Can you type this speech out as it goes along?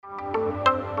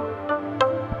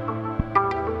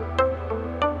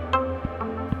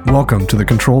Welcome to the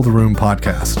Control the Room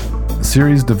podcast, a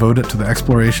series devoted to the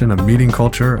exploration of meeting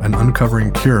culture and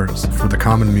uncovering cures for the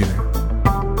common meeting.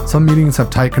 Some meetings have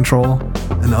tight control,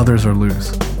 and others are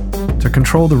loose. To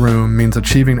control the room means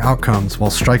achieving outcomes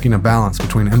while striking a balance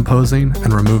between imposing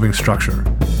and removing structure,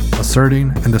 asserting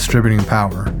and distributing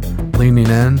power, leaning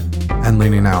in and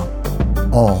leaning out,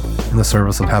 all in the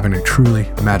service of having a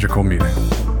truly magical meeting.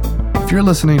 If you're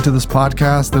listening to this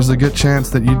podcast, there's a good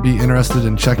chance that you'd be interested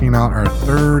in checking out our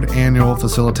third annual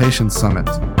Facilitation Summit.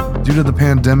 Due to the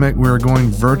pandemic, we're going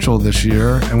virtual this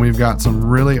year, and we've got some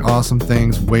really awesome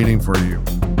things waiting for you.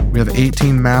 We have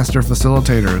 18 master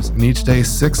facilitators, and each day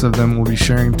 6 of them will be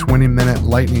sharing 20-minute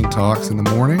lightning talks in the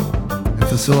morning and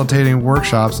facilitating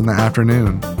workshops in the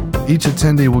afternoon. Each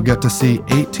attendee will get to see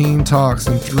 18 talks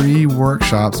and 3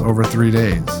 workshops over 3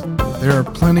 days. There are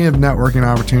plenty of networking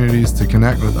opportunities to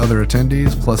connect with other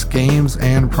attendees, plus games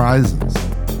and prizes.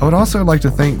 I would also like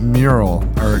to thank Mural,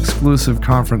 our exclusive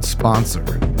conference sponsor.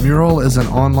 Mural is an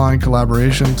online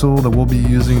collaboration tool that we'll be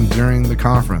using during the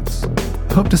conference.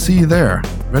 Hope to see you there.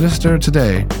 Register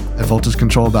today at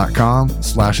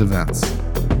voltagecontrol.com/events.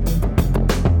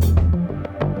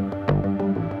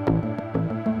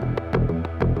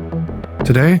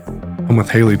 Today, I'm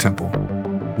with Haley Temple,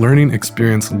 Learning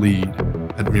Experience Lead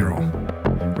at Mural,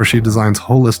 where she designs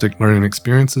holistic learning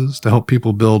experiences to help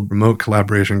people build remote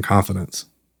collaboration confidence.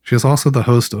 She is also the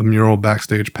host of Mural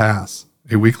Backstage Pass,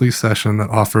 a weekly session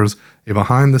that offers a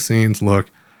behind-the-scenes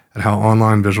look at how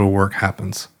online visual work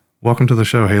happens. Welcome to the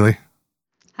show, Haley.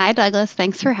 Hi, Douglas.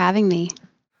 Thanks for having me.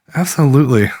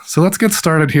 Absolutely. So let's get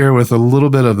started here with a little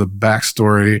bit of the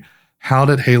backstory. How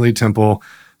did Haley Temple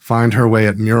find her way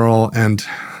at Mural, and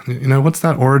what's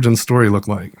that origin story look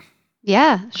like?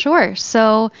 Yeah, sure.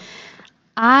 So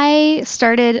I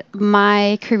started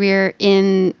my career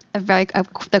in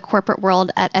the corporate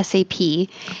world at SAP,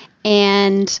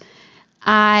 and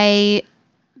I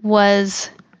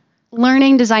was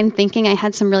learning design thinking. I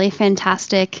had some really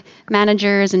fantastic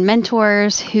managers and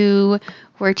mentors who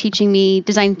were teaching me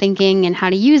design thinking and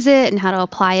how to use it and how to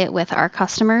apply it with our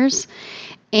customers.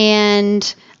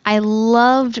 And I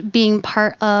loved being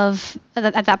part of,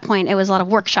 at that point, it was a lot of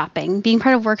workshopping, being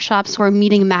part of workshops where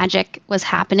meeting magic was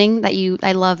happening,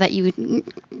 I love that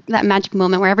magic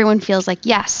moment where everyone feels like,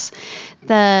 yes,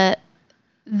 I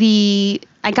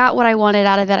got what I wanted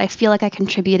out of it. I feel like I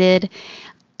contributed,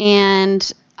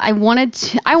 and I wanted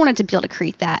to be able to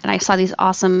create that. And I saw these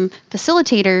awesome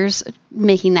facilitators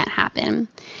making that happen.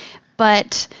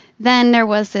 But then there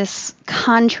was this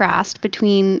contrast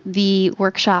between the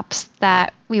workshops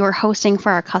that we were hosting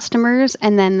for our customers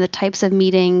and then the types of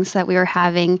meetings that we were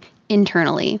having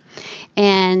internally.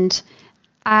 And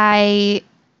I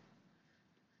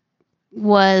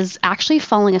was actually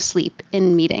falling asleep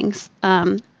in meetings.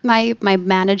 My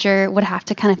manager would have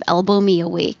to kind of elbow me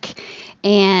awake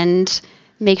and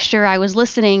make sure I was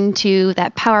listening to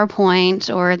that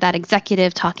PowerPoint or that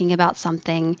executive talking about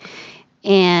something.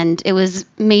 And it was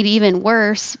made even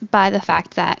worse by the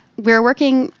fact that we were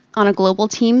working on a global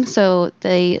team, so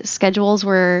the schedules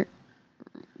were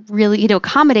really to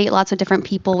accommodate lots of different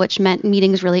people, which meant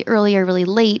meetings really early or really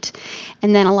late,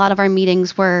 and then a lot of our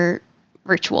meetings were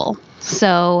virtual.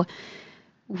 So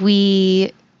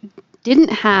we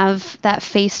didn't have that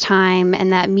FaceTime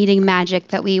and that meeting magic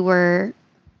that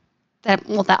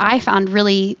I found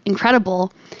really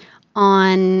incredible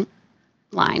online.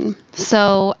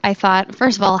 So I thought,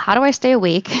 first of all, how do I stay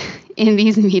awake in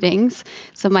these meetings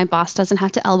so my boss doesn't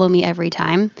have to elbow me every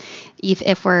time,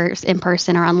 if we're in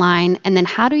person or online? And then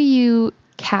how do you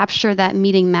capture that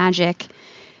meeting magic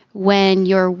when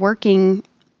you're working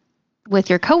with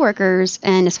your coworkers,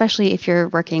 and especially if you're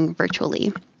working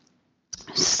virtually?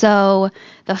 So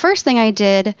the first thing I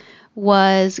did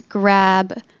was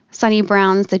grab Sunny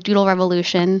Brown's The Doodle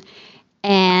Revolution,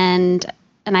 and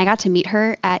I got to meet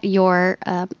her at your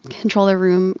Control the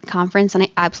Room conference, and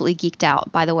I absolutely geeked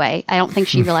out, by the way. I don't think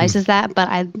she realizes that, but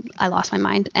I lost my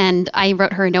mind. And I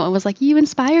wrote her a note and was like, "You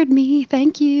inspired me.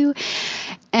 Thank you."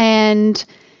 And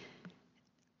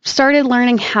started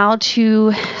learning how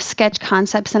to sketch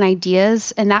concepts and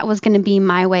ideas, and that was going to be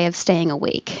my way of staying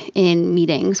awake in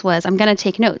meetings. Was I'm going to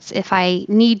take notes. If I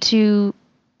need to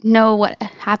know what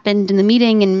happened in the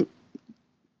meeting and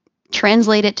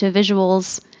translate it to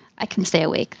visuals, I can stay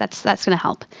awake. That's going to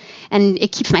help. And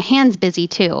it keeps my hands busy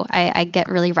too. I get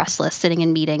really restless sitting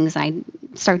in meetings, and I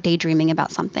start daydreaming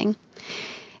about something.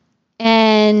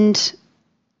 And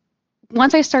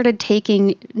once I started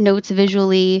taking notes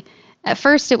visually, at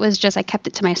first it was just, I kept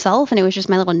it to myself and it was just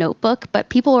my little notebook, but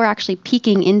people were actually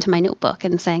peeking into my notebook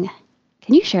and saying,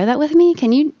 "Can you share that with me?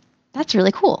 That's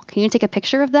really cool. Can you take a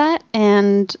picture of that?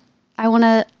 And I want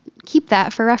to keep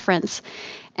that for reference.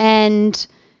 And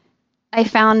I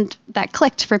found that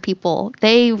clicked for people.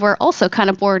 They were also kind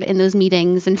of bored in those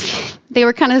meetings, and they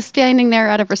were kind of standing there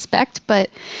out of respect, but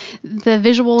the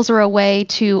visuals were a way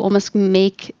to almost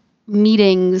make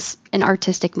meetings an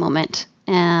artistic moment,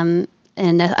 and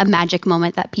a magic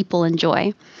moment that people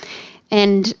enjoy.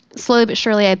 And slowly but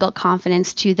surely, I built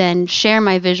confidence to then share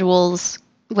my visuals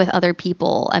with other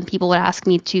people, and people would ask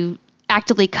me to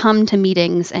actively come to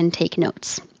meetings and take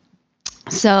notes.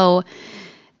 So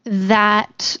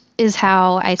that is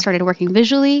how I started working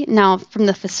visually. Now, from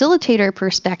the facilitator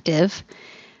perspective,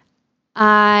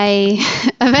 I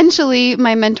eventually,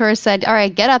 my mentor said, all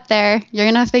right, get up there. You're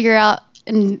going to figure out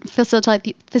and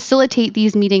facilitate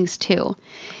these meetings too.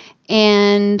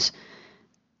 And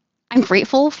I'm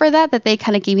grateful for that they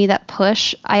kind of gave me that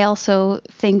push. I also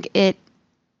think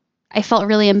I felt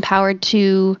really empowered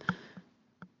to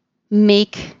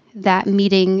make that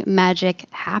meeting magic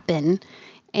happen.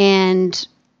 And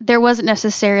there wasn't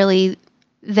necessarily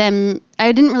I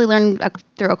didn't really learn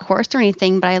through a course or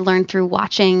anything, but I learned through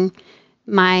watching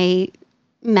my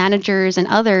managers and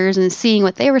others and seeing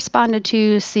what they responded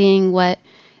to, seeing what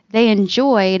they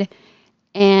enjoyed,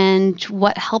 and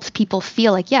what helps people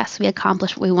feel like, yes, we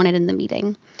accomplished what we wanted in the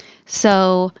meeting.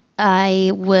 So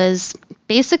I was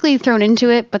basically thrown into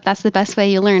it, but that's the best way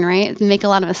you learn, right? You make a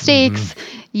lot of mistakes,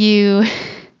 you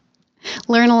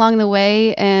learn along the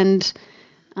way, and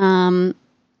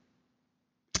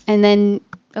then,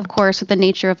 of course, with the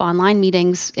nature of online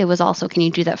meetings, it was also, can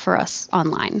you do that for us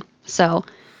online? So,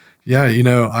 yeah,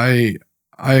 I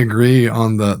agree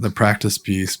on the practice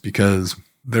piece, because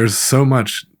there's so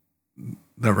much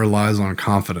that relies on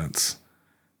confidence,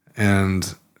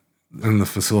 and in the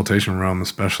facilitation realm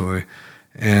especially.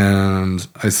 And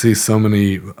I see so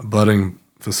many budding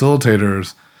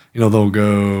facilitators, they'll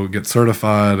go get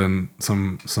certified in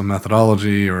some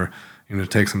methodology, or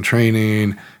take some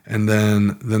training, and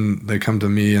then they come to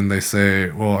me and they say,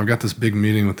 well, I've got this big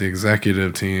meeting with the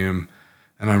executive team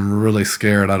and I'm really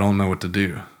scared. I don't know what to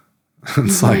do.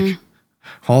 It's like,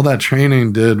 all that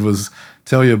training did was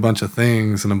tell you a bunch of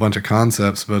things and a bunch of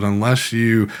concepts, but unless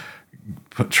you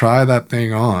try that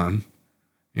thing on,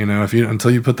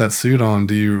 until you put that suit on,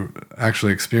 do you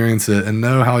actually experience it and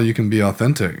know how you can be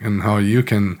authentic and how you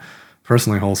can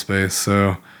personally hold space?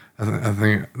 So I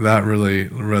think that really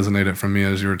resonated for me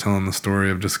as you were telling the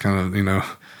story of just kind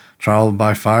of, trial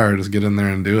by fire, just get in there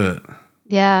and do it.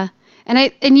 Yeah.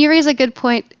 And you raise a good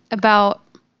point about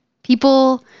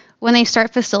people when they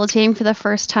start facilitating for the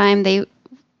first time.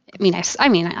 It's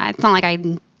not like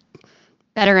I'm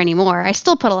better anymore. I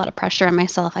still put a lot of pressure on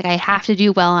myself. Like, I have to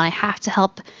do well and I have to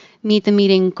help meet the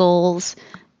meeting goals.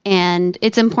 And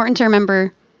it's important to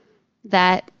remember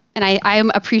that. And I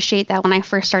appreciate that when I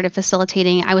first started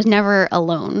facilitating, I was never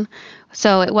alone.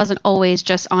 So it wasn't always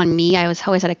just on me. I was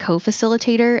always had a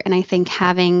co-facilitator. And I think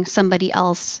having somebody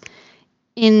else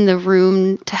in the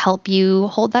room to help you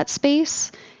hold that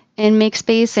space and make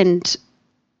space and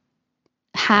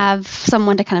have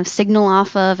someone to kind of signal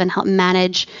off of and help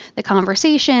manage the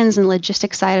conversations and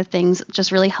logistics side of things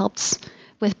just really helps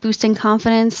with boosting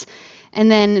confidence. And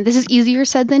then this is easier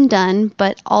said than done,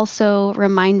 but also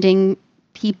reminding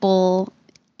people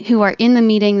who are in the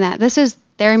meeting that this is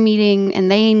their meeting and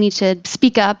they need to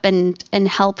speak up and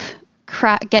help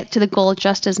get to the goal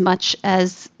just as much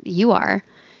as you are.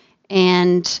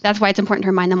 And that's why it's important to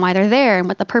remind them why they're there and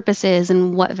what the purpose is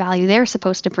and what value they're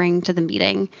supposed to bring to the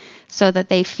meeting, so that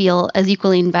they feel as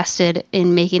equally invested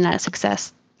in making that a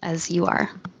success as you are.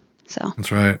 So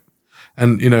that's right.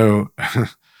 And,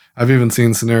 I've even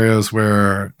seen scenarios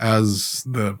where, as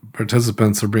the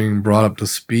participants are being brought up to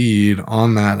speed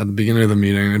on that at the beginning of the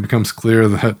meeting, it becomes clear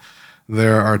that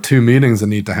there are two meetings that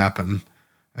need to happen.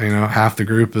 Half the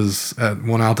group is at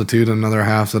one altitude and another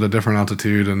half's at a different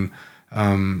altitude. And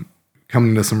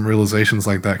coming to some realizations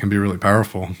like that can be really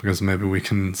powerful, because maybe we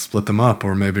can split them up,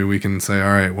 or maybe we can say,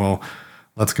 all right, well,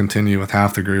 let's continue with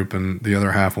half the group and the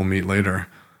other half will meet later.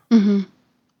 Mm-hmm.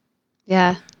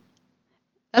 Yeah.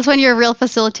 That's when your real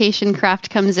facilitation craft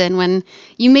comes in, when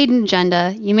you made an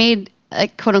agenda, you made a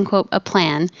quote unquote a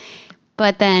plan,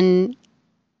 but then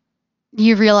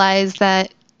you realize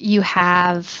that you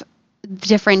have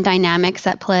different dynamics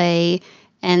at play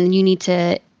and you need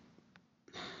to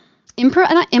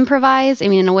not improvise.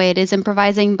 In a way it is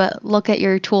improvising, but look at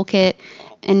your toolkit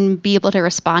and be able to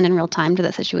respond in real time to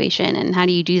the situation. And how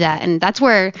do you do that? And that's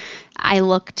where I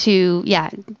look to,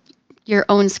 your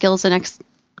own skills and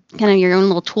kind of your own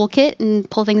little toolkit and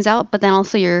pull things out, but then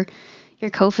also your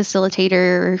co-facilitator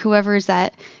or whoever's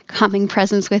that calming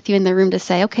presence with you in the room to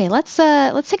say, okay, let's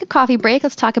take a coffee break.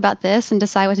 Let's talk about this and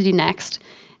decide what to do next.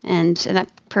 and that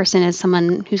person is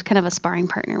someone who's kind of a sparring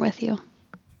partner with you.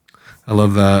 I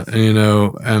love that.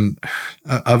 And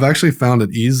I've actually found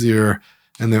it easier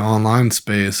in the online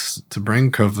space to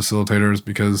bring co-facilitators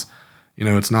because,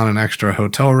 it's not an extra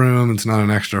hotel room. It's not an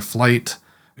extra flight,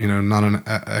 not an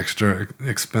extra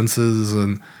expenses,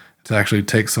 and to actually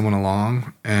take someone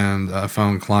along. And I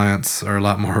found clients are a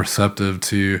lot more receptive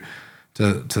to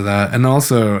that. And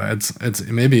also it's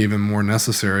maybe even more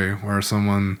necessary where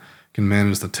someone can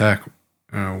manage the tech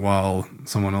while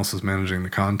someone else is managing the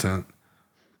content.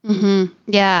 Mm-hmm.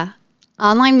 Yeah.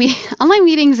 Online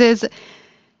meetings is,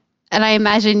 and I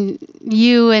imagine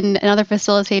you and other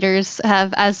facilitators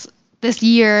have, as this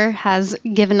year has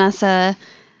given us an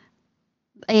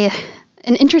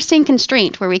interesting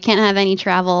constraint where we can't have any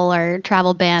travel or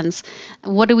travel bans.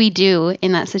 What do we do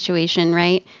in that situation,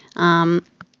 right?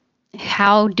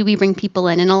 How do we bring people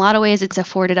in? In a lot of ways, it's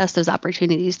afforded us those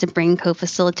opportunities to bring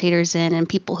co-facilitators in and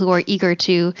people who are eager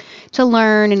to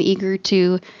learn and eager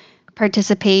to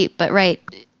participate. But right,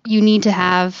 you need to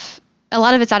have, a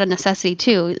lot of it's out of necessity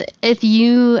too. If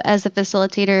you, as a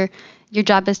facilitator, your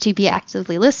job is to be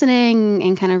actively listening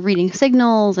and kind of reading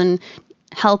signals and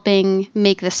helping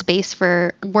make the space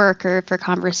for work or for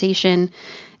conversation,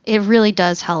 it really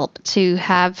does help to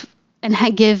have and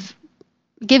gives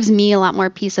me a lot more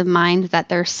peace of mind that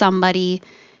there's somebody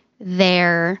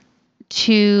there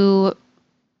to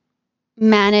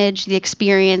manage the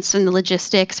experience and the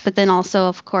logistics, but then also,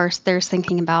 of course, there's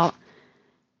thinking about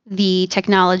the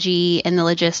technology and the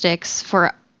logistics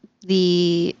for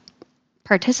the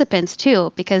participants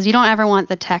too, because you don't ever want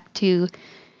the tech to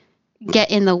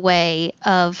get in the way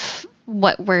of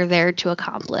what we're there to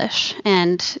accomplish.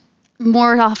 And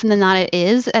more often than not, it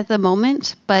is at the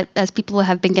moment, but as people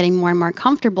have been getting more and more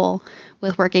comfortable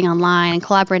with working online and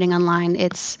collaborating online,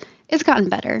 it's gotten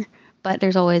better, but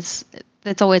it's always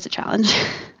a challenge,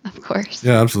 of course.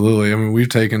 Yeah, absolutely. I mean, we've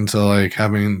taken to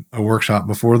having a workshop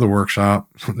before the workshop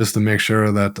just to make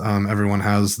sure that everyone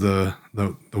has the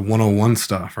 101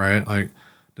 stuff, right?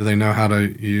 Do they know how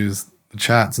to use the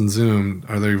chats in Zoom?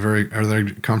 Are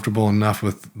they comfortable enough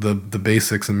with the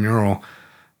basics in Mural?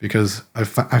 Because I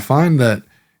find that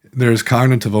there's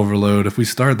cognitive overload if we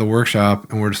start the workshop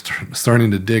and we're just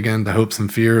starting to dig into hopes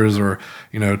and fears, or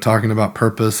talking about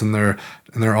purpose, and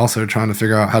they're also trying to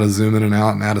figure out how to zoom in and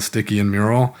out and add a sticky in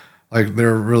Mural.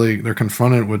 They're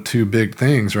confronted with two big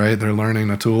things, right? They're learning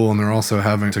a tool and they're also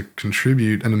having to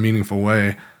contribute in a meaningful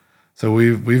way. So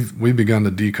we've begun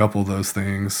to decouple those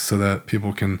things so that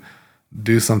people can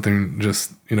do something.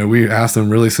 Just we ask them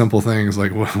really simple things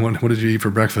like what did you eat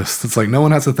for breakfast? It's no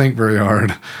one has to think very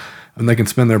hard, and they can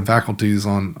spend their faculties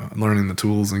on learning the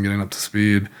tools and getting up to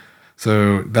speed.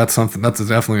 So that's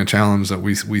definitely a challenge that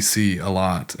we see a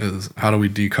lot, is how do we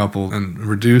decouple and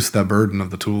reduce that burden of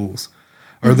the tools.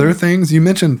 Are there things you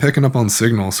mentioned picking up on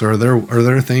signals? So are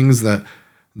there things that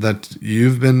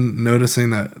you've been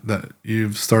noticing that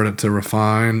you've started to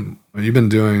refine? You've been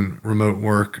doing remote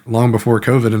work long before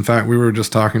COVID. In fact, we were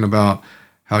just talking about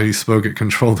how you spoke at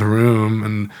Control the Room,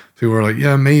 and people were like,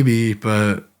 yeah, maybe,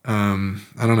 but I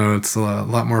don't know, it's a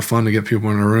lot more fun to get people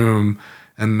in a room,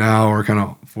 and now we're kind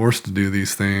of forced to do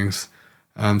these things.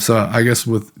 So I guess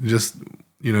with just,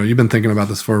 you've been thinking about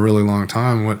this for a really long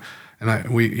time.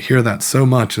 We hear that so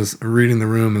much, is reading the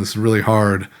room is really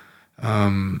hard.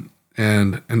 And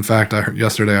in fact,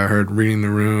 yesterday I heard reading the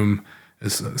room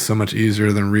is so much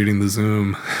easier than reading the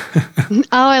Zoom. Oh,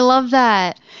 I love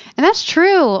that. And that's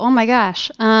true. Oh my gosh.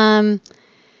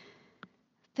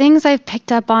 Things I've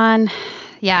picked up on.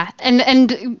 Yeah.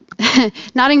 And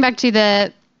nodding back to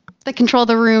the Control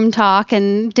the Room talk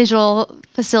and digital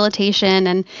facilitation.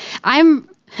 And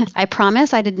I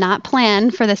promise I did not plan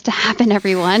for this to happen,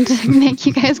 everyone, to make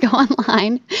you guys go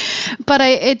online. But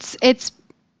it's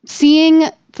seeing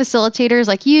facilitators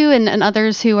like you and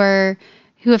others who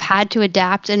have had to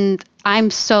adapt, and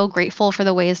I'm so grateful for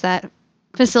the ways that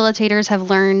facilitators have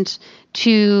learned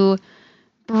to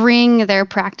bring their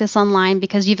practice online,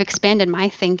 because you've expanded my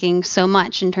thinking so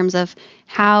much in terms of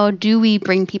how do we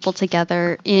bring people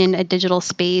together in a digital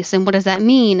space, and what does that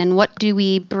mean, and what do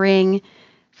we bring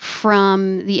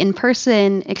from the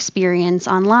in-person experience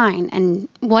online, and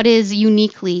what is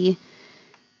uniquely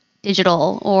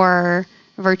digital or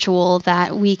virtual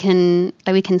that we can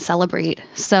celebrate.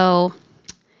 So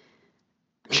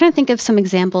I'm trying to think of some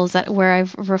examples where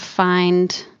I've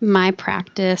refined my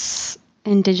practice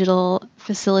in digital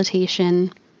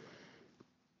facilitation.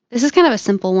 This is kind of a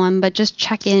simple one, but just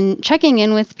checking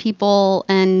in with people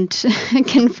and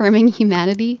confirming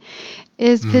humanity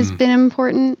has been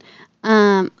important.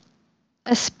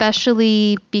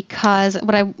 especially because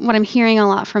what I'm hearing a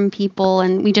lot from people,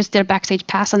 and we just did a backstage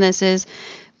pass on this, is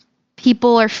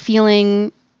people are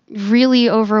feeling really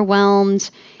overwhelmed,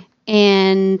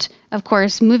 and of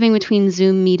course moving between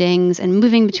Zoom meetings and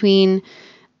moving between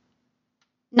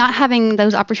not having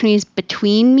those opportunities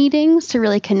between meetings to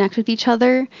really connect with each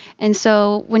other. And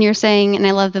so when you're saying, and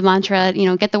I love the mantra,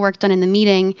 get the work done in the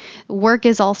meeting, work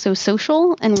is also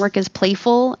social and work is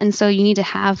playful. And so you need to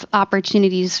have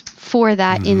opportunities for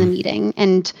that in the meeting.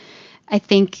 And I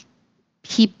think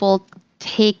people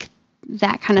take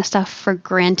that kind of stuff for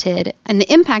granted. And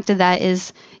the impact of that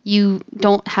is you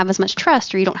don't have as much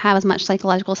trust, or you don't have as much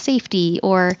psychological safety,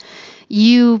 or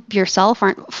you yourself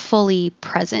aren't fully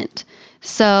present.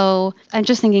 So I'm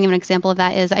just thinking of an example of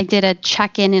that is I did a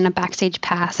check-in in a backstage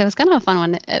pass. It was kind of a fun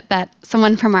one that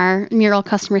someone from our Mural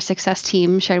customer success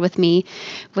team shared with me,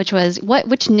 which was,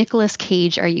 which Nicolas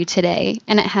Cage are you today?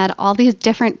 And it had all these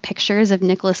different pictures of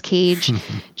Nicolas Cage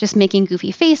just making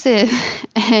goofy faces,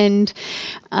 and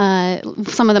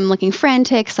some of them looking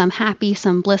frantic, some happy,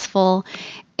 some blissful,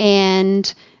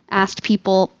 and asked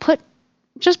people,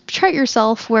 just chart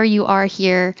yourself where you are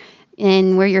here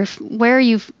and where are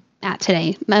you at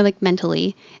today, like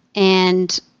mentally.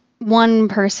 And one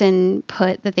person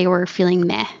put that they were feeling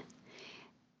meh.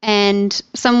 And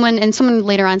someone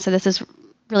later on said this is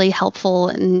really helpful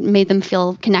and made them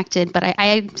feel connected. But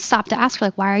I stopped to ask her,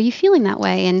 like, why are you feeling that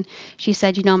way? And she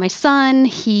said, my son,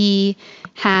 he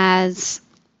has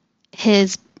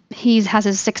his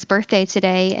 6th birthday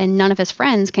today, and none of his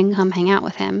friends can come hang out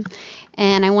with him.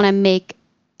 And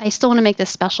I still want to make this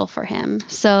special for him.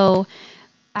 So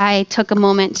I took a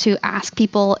moment to ask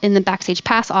people in the Backstage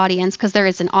Pass audience, because there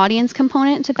is an audience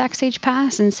component to Backstage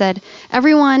Pass, and said,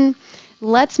 everyone,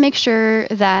 let's make sure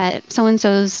that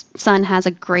so-and-so's son has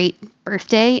a great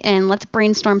birthday, and let's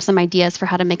brainstorm some ideas for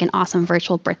how to make an awesome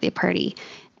virtual birthday party.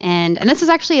 And this is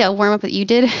actually a warm-up that you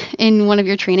did in one of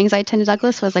your trainings I attended,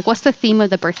 Douglas, was like, what's the theme of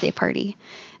the birthday party?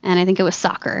 And I think it was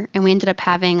soccer. And we ended up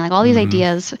having like all these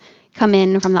ideas come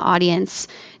in from the audience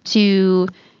to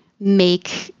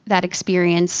make that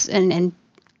experience and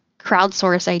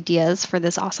crowdsource ideas for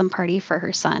this awesome party for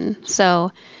her son.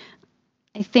 So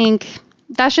I think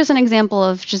that's just an example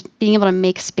of just being able to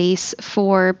make space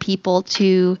for people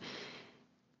to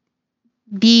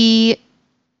be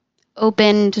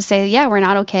open to say, yeah, we're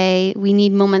not okay. We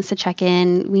need moments to check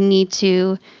in. We need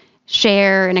to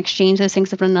share and exchange those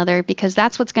things with one another, because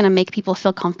that's what's going to make people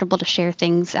feel comfortable to share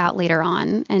things out later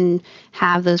on and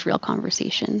have those real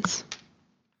conversations.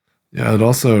 Yeah, it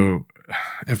also,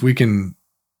 if we can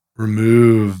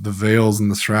remove the veils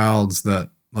and the shrouds that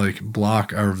like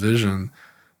block our vision,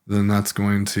 then that's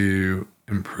going to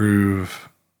improve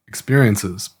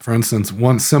experiences. For instance,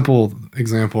 one simple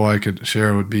example I could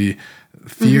share would be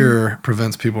fear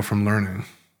prevents people from learning.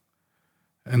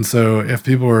 And so if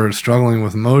people are struggling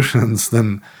with emotions,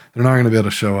 then they're not going to be able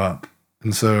to show up.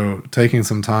 And so taking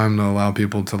some time to allow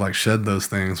people to like shed those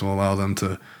things will allow them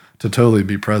to totally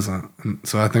be present. And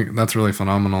so I think that's really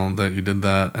phenomenal that you did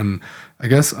that. And I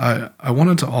guess I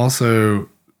wanted to also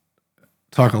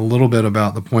talk a little bit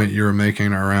about the point you were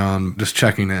making around just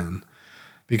checking in,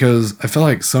 because I feel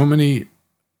like so many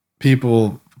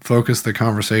people focus the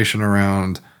conversation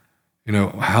around,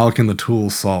 how can the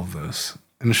tools solve this?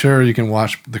 And sure, you can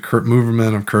watch the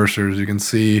movement of cursors. You can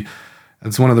see,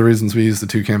 it's one of the reasons we use the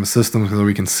 2 Canvas system, so that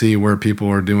we can see where people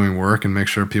are doing work and make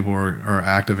sure people are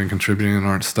active and contributing and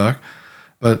aren't stuck.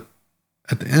 But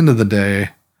at the end of the day,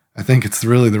 I think it's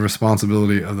really the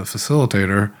responsibility of the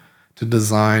facilitator to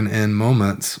design in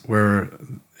moments where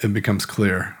it becomes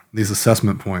clear, these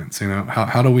assessment points.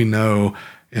 How do we know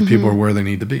if people are where they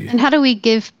need to be? And how do we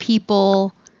give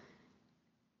people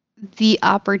the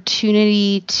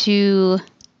opportunity to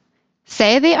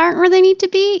say they aren't where they need to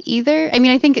be either? I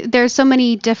mean, I think there's so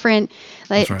many different,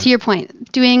 like, to your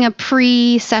point, doing a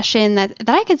pre-session that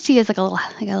I could see as like a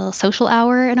little social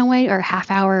hour in a way, or a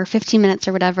half hour, 15 minutes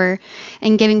or whatever,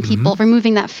 and giving people,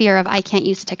 removing that fear of, I can't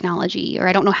use the technology, or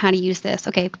I don't know how to use this.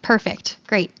 Okay, perfect.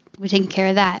 Great. We're taking care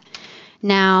of that.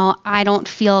 Now, I don't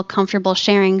feel comfortable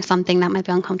sharing something that might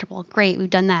be uncomfortable. Great. We've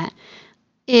done that.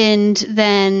 And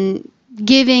then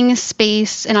giving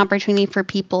space and opportunity for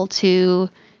people to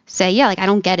say, yeah, like, I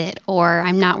don't get it, or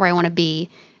I'm not where I want to be,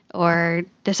 or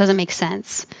this doesn't make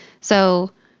sense.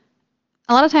 So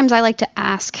a lot of times I like to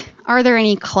ask, are there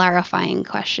any clarifying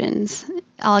questions?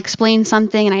 I'll explain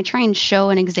something and I try and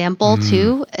show an example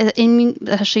too,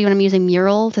 especially when I'm using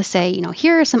Mural, to say,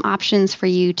 here are some options for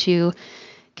you to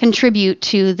contribute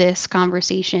to this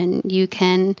conversation. You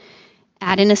can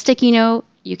add in a sticky note,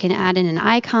 you can add in an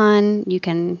icon, you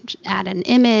can add an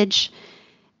image.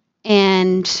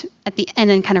 And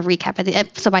then kind of recap at the end.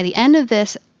 So by the end of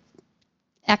this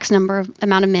X amount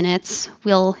of minutes,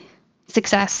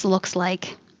 success looks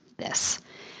like this.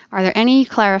 Are there any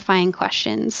clarifying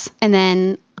questions? And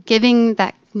then giving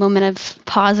that moment of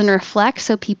pause and reflect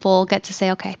so people get to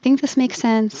say, okay, I think this makes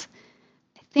sense.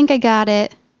 I think I got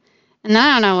it. And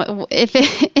I don't know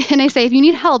and I say, if you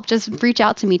need help, just reach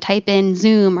out to me, type in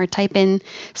Zoom or type in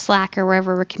Slack or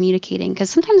wherever we're communicating. Because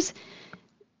sometimes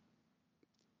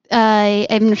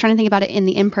I'm trying to think about it in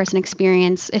the in-person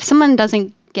experience. If someone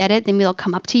doesn't get it, then they'll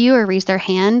come up to you or raise their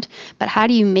hand. But how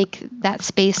do you make that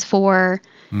space for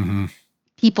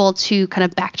people to kind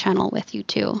of back channel with you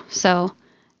too? So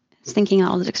I was thinking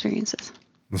all those experiences.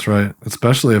 That's right.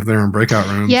 Especially if they're in breakout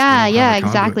rooms. Yeah,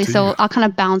 exactly. So I'll kind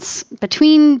of bounce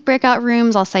between breakout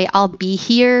rooms. I'll say, I'll be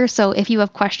here. So if you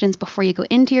have questions before you go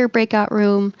into your breakout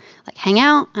room, like hang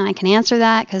out and I can answer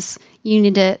that, because you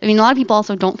need to, a lot of people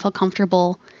also don't feel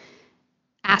comfortable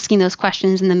asking those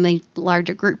questions in the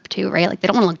larger group too, right? Like they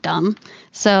don't want to look dumb.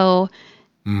 So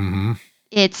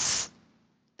it's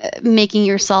making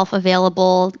yourself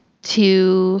available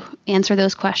to answer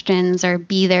those questions or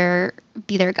be their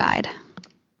guide.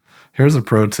 Here's a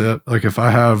pro tip. Like if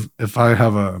I have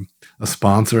a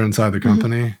sponsor inside the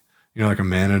company, like a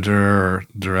manager or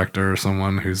director or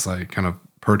someone who's like kind of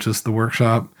purchased the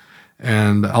workshop,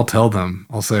 and I'll tell them,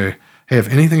 I'll say, hey, if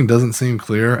anything doesn't seem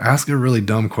clear, ask a really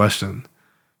dumb question.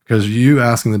 Because you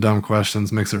asking the dumb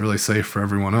questions makes it really safe for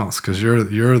everyone else. Because you're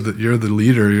the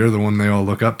leader, you're the one they all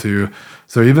look up to.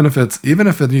 So even if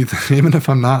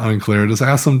I'm not unclear, just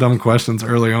ask some dumb questions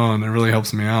early on. It really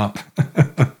helps me out.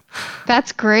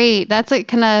 That's great. That's like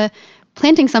kind of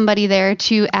planting somebody there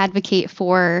to advocate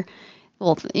for.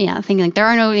 Well, thinking like there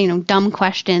are no dumb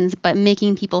questions, but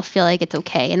making people feel like it's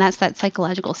okay, and that's that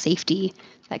psychological safety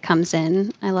that comes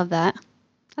in. I love that.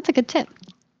 That's a good tip.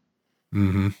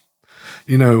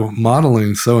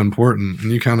 Modeling's so important,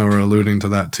 and you kind of were alluding to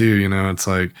that too. It's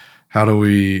like, how do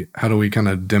we kind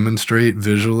of demonstrate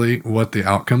visually what the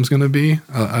outcome's going to be?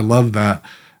 I love that,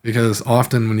 because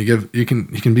often when you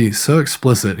can be so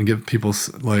explicit and give people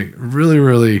like really,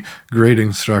 really great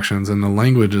instructions, and the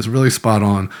language is really spot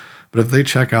on. But if they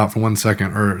check out for 1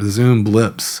 second or Zoom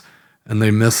blips and they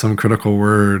miss some critical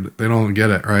word, they don't get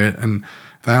it, right? And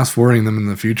fast forwarding them in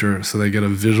the future so they get a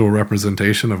visual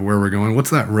representation of where we're going. What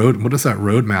does that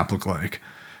roadmap look like?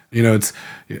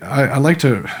 I like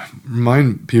to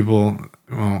remind people,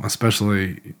 well,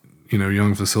 especially,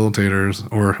 young facilitators,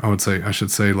 or I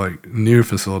should say like new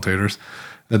facilitators,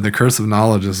 that the curse of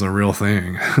knowledge is a real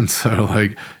thing. And so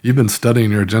like, you've been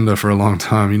studying your agenda for a long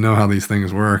time, you know how these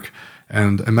things work.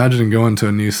 And imagine going to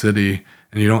a new city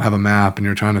and you don't have a map and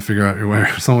you're trying to figure out your way.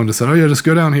 Someone just said, oh yeah, just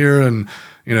go down here and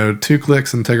 2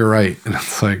 clicks and take a right. And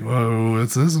it's like, whoa,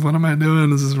 what am I doing?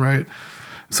 This is right.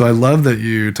 So I love that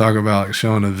you talk about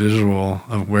showing a visual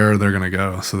of where they're going to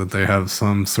go so that they have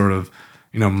some sort of,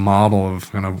 model of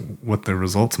kind of what the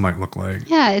results might look like.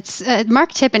 Yeah, it's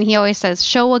Mark Tippin. He always says,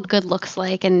 show what good looks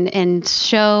like and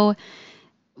show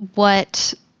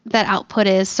what that output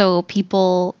is so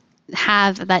people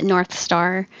have that North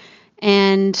Star.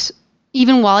 And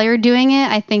even while you're doing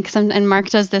it, I think and Mark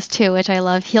does this too, which I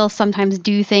love, he'll sometimes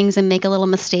do things and make a little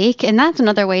mistake. And that's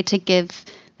another way to give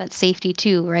that safety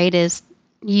too, right? Is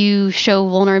you show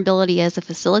vulnerability as a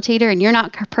facilitator, and you're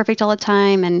not perfect all the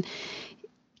time. And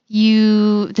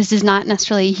this is not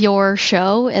necessarily your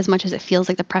show as much as it feels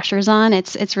like the pressure's on.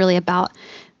 It's really about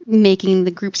making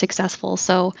the group successful.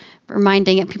 So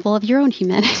reminding people of your own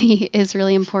humanity is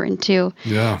really important too.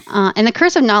 Yeah. And the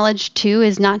curse of knowledge too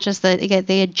is not just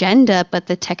the agenda, but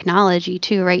the technology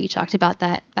too, right? You talked about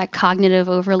that cognitive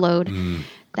overload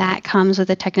that comes with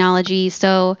the technology.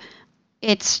 So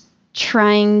it's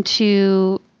trying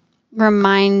to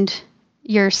remind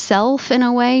yourself in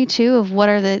a way too of what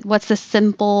are the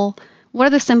simple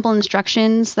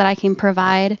instructions that I can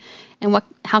provide, and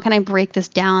how can I break this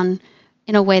down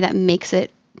in a way that makes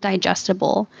it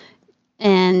digestible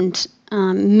and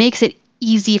makes it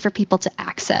easy for people to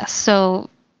access. So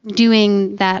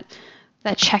doing that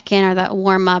check-in or that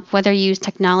warm-up, whether you use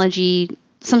technology,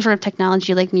 some sort of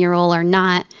technology like Mural or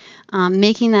not,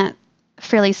 making that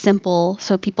fairly simple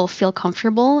so people feel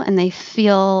comfortable and they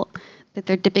feel that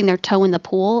they're dipping their toe in the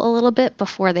pool a little bit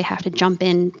before they have to jump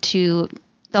into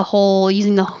the whole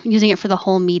using it for the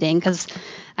whole meeting. Because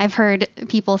I've heard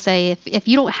people say if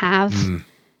you don't have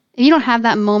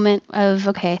that moment of,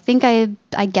 okay, I think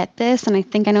I get this and I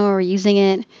think I know where we're using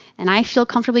it and I feel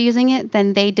comfortable using it,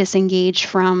 then they disengage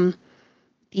from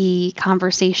the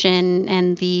conversation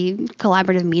and the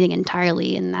collaborative meeting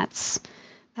entirely. And that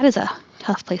is a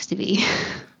tough place to be.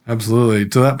 Absolutely.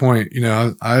 To that point,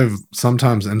 I've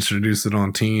sometimes introduced it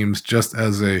on Teams just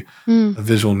as Mm, a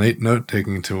visual note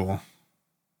taking tool.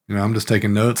 I'm just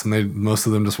taking notes, and most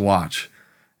of them just watch.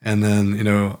 And then,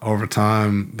 over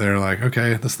time, they're like,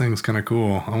 okay, this thing's kind of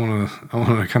cool. I want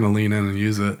to kind of lean in and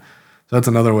use it. So that's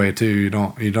another way too. You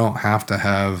don't have to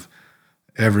have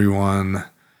everyone,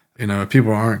 if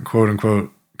people aren't quote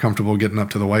unquote comfortable getting up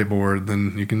to the whiteboard,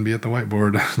 then you can be at the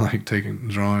whiteboard, like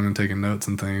drawing and taking notes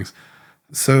and things.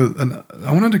 So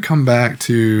I wanted to come back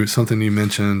to something you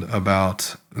mentioned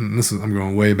about, and I'm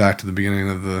going way back to the beginning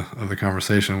of the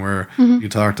conversation where mhm. you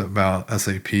talked about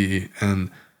SAP,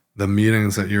 and the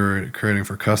meetings that you were creating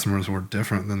for customers were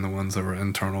different than the ones that were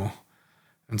internal.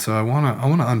 And so I want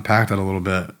to unpack that a little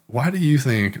bit. Why do you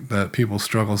think that people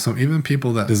struggle so, even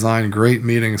people that design great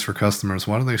meetings for customers,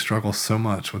 why do they struggle so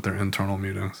much with their internal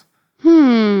meetings?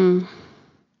 Hmm.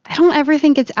 I don't ever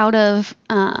think it's out of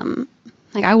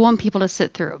like I want people to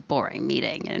sit through a boring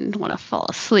meeting and want to fall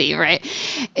asleep, right?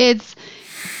 It's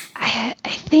I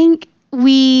think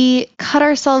we cut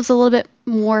ourselves a little bit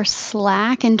more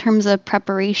slack in terms of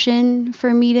preparation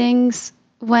for meetings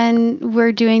when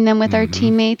we're doing them with our Mm-hmm.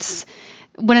 teammates.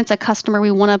 When it's a customer, we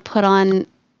want to put on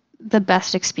the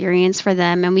best experience for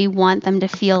them and we want them to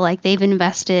feel like they've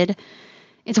invested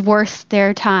it's worth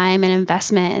their time and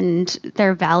investment and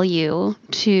their value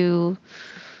to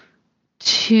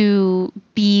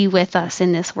be with us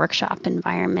in this workshop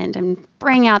environment and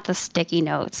bring out the sticky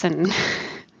notes and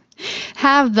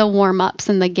have the warm-ups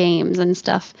and the games and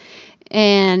stuff.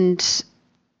 And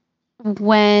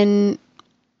when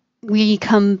we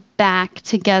come back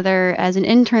together as an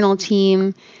internal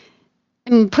team, I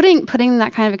mean, putting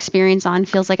that kind of experience on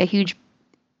feels like a huge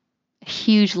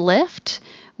lift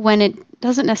when it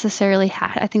doesn't necessarily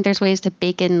have. I think there's ways to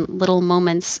bake in little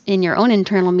moments in your own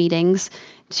internal meetings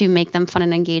to make them fun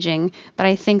and engaging. But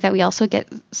I think that we also get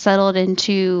settled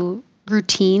into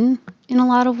routine in a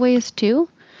lot of ways too.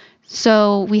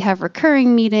 So we have recurring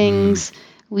Mm. meetings.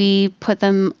 We put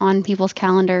them on people's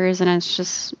calendars, and it's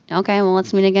just, okay, well,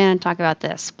 let's meet again and talk about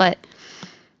this. But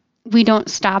we don't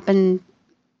stop and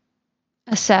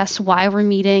assess why we're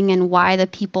meeting and why the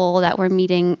people that we're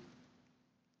meeting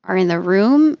are in the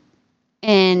room.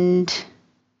 And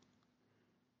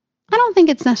I don't think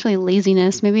it's necessarily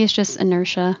laziness. Maybe it's just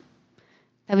inertia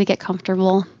that we get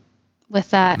comfortable with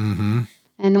that Mm-hmm.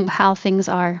 and how things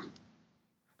are.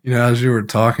 As you were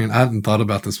talking, I hadn't thought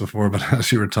about this before, but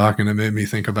as you were talking, it made me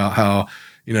think about how,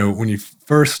 when you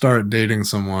first start dating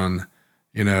someone,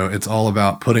 it's all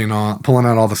about pulling out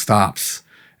all the stops.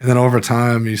 And then over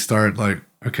time, you start like,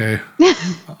 okay,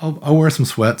 I'll wear some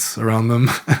sweats around them.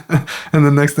 And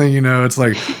the next thing you know, it's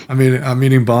like, I'm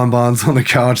eating bonbons on the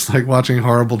couch, like watching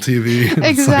horrible TV. And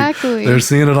it's like, they're Exactly.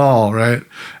 seeing it all, right?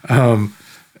 Um,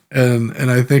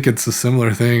 and I think it's a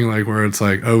similar thing, like where it's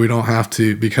like, oh, we don't have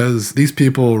to, because these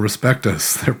people respect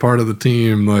us. They're part of the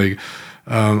team. Like,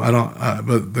 I don't,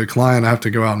 but the client, I have to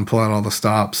go out and pull out all the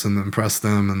stops and impress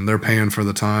them, and they're paying for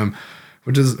the time,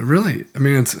 which is really,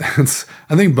 it's,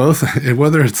 I think both,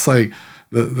 whether it's like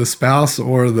the spouse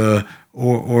or the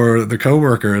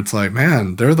coworker, it's like,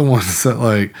 man, they're the ones that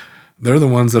like, they're the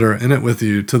ones that are in it with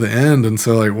you to the end. And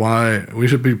so like, why we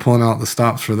should be pulling out the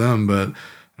stops for them. But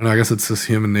and I guess it's just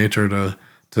human nature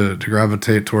to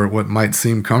gravitate toward what might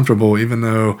seem comfortable, even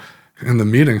though in the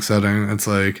meeting setting, it's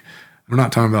like we're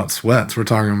not talking about sweats. We're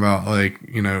talking about like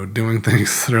doing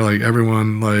things that are like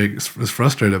everyone like is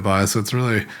frustrated by. So it's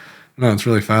really no, it's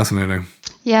really fascinating.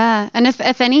 Yeah. And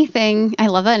if anything, I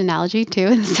love that analogy too.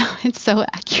 It's so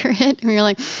accurate. And you're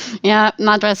like, yeah, I'm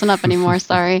not dressing up anymore.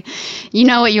 Sorry. You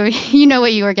know what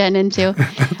you were getting into.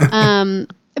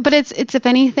 But it's if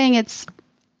anything, it's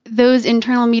those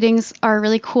internal meetings are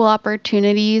really cool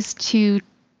opportunities to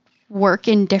work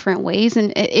in different ways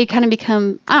and it kind of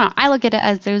become I don't know, I look at it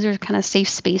as those are kind of safe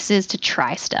spaces to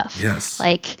try stuff. Yes.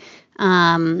 Like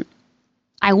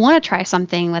I want to try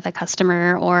something with a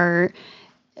customer or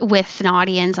with an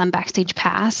audience on Backstage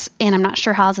Pass and I'm not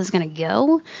sure how this is going to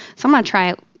go. So I'm going to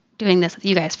try doing this with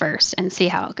you guys first and see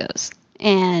how it goes.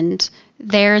 And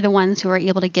they're the ones who are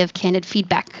able to give candid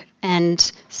feedback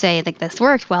and say like this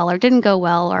worked well or didn't go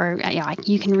well or like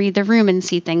you can read the room and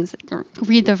see things or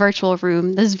read the virtual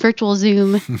room, this virtual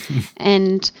Zoom.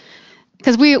 And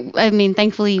because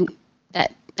thankfully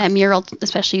at Mural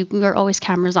especially we were always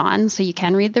cameras on so you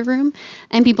can read the room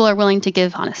and people are willing to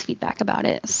give honest feedback about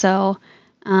it. So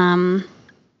um,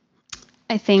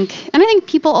 I think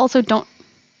people also don't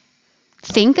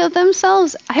think of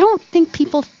themselves. I don't think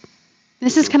people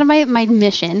this is kind of my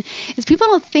mission is people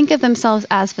don't think of themselves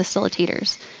as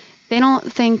facilitators. They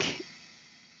don't think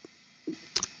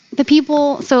the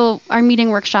people so our meeting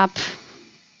workshop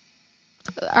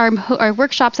our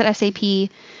workshops at SAP,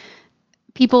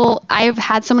 people, I've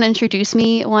had someone introduce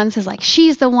me once as like,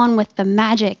 she's the one with the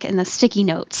magic and the sticky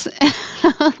notes.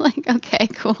 I'm like, okay,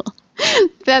 cool.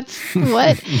 That's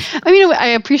what I mean. I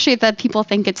appreciate that people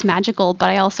think it's magical, but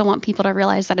I also want people to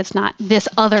realize that it's not this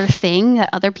other thing that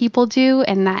other people do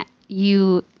and that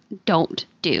you don't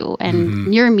do.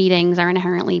 And your meetings are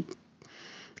inherently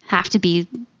have to be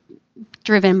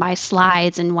driven by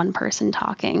slides and one person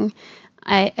talking.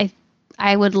 I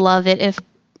would love it if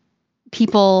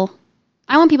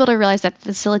I want people to realize that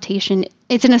facilitation,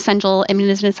 it's an essential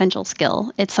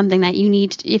skill. It's something that you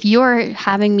need. If you're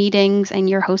having meetings and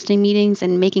you're hosting meetings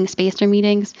and making space for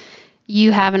meetings,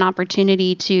 you have an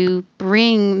opportunity to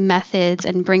bring methods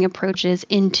and bring approaches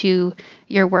into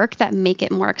your work that make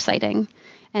it more exciting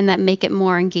and that make it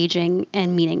more engaging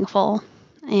and meaningful.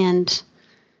 And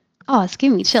it's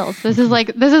giving me chills.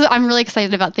 I'm really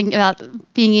excited about thinking about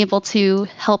being able to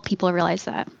help people realize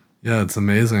that. Yeah, it's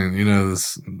amazing.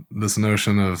 This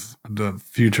notion of the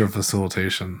future of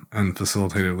facilitation and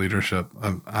facilitated leadership.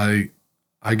 I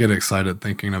get excited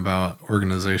thinking about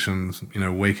organizations,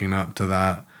 waking up to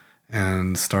that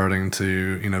and starting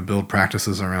to, build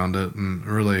practices around it and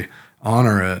really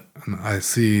honor it. And I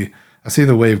see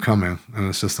the wave coming, and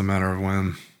it's just a matter of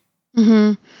when.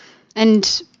 Mm-hmm.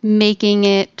 And making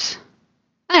it,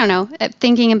 I don't know,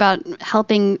 thinking about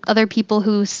helping other people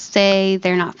who say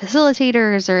they're not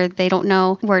facilitators or they don't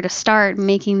know where to start,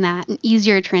 making that an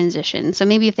easier transition. So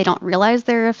maybe if they don't realize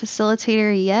they're a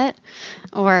facilitator yet,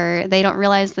 or they don't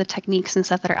realize the techniques and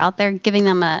stuff that are out there, giving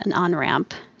them an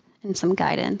on-ramp and some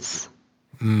guidance.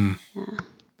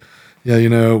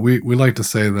 Yeah, we like to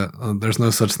say that there's no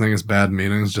such thing as bad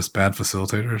meetings, just bad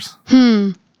facilitators.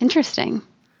 Interesting.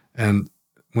 And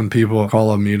when people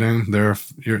call a meeting,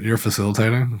 you're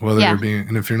facilitating, whether you're being,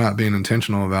 and if you're not being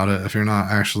intentional about it, if you're not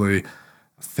actually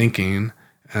thinking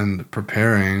and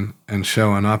preparing and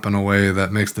showing up in a way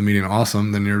that makes the meeting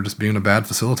awesome, then you're just being a bad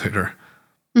facilitator.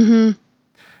 Mm-hmm.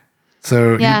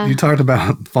 So you talked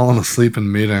about falling asleep in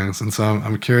meetings, and so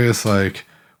I'm curious, like,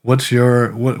 what's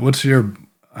your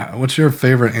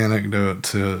favorite anecdote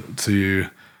to you?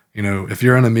 If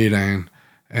you're in a meeting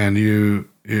and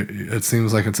it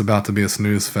seems like it's about to be a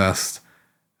snooze fest.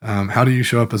 How do you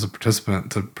show up as a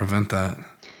participant to prevent that?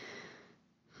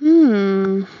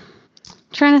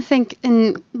 Trying to think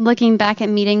and looking back at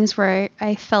meetings where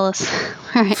I fell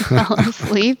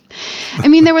asleep. I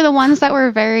mean, there were the ones that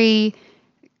were very,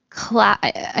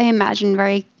 I imagine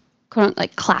very quote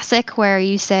like classic, where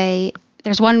you say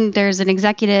there's an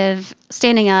executive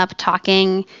standing up,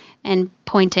 talking and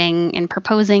pointing and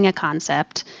proposing a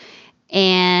concept.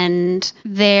 And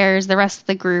there's the rest of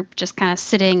the group just kind of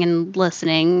sitting and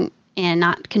listening and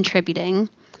not contributing.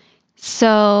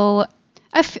 So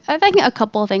I think a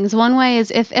couple of things. One way is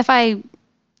if I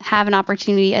have an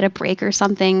opportunity at a break or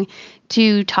something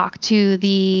to talk to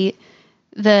the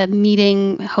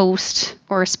meeting host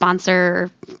or sponsor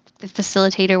or the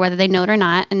facilitator, whether they know it or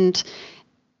not, and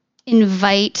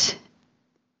invite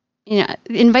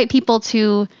people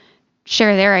to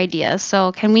share their ideas.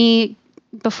 So can we,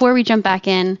 before we jump back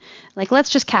in, like, let's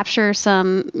just capture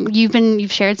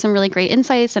you've shared some really great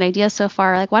insights and ideas so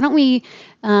far. Like, why don't we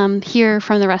hear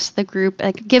from the rest of the group,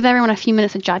 like give everyone a few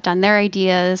minutes to jot down their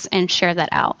ideas and share that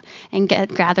out and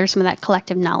gather some of that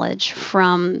collective knowledge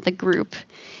from the group.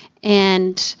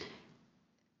 And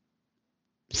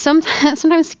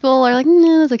sometimes people are like,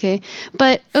 no, that's okay.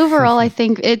 But overall, I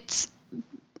think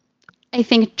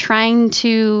trying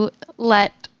to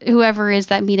let whoever is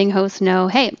that meeting host know,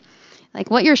 hey, like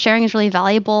what you're sharing is really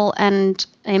valuable, and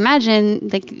I imagine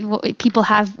like people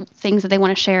have things that they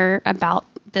want to share about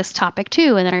this topic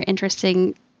too, and that are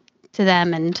interesting to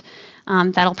them, and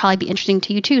that'll probably be interesting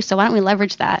to you too. So why don't we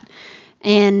leverage that?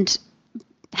 And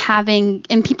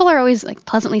people are always like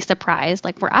pleasantly surprised,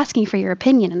 like we're asking for your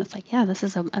opinion, and it's like, yeah, this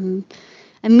is a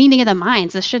meeting of the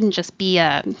minds. This shouldn't just be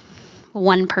a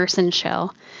one person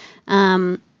show.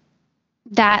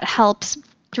 That helps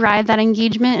drive that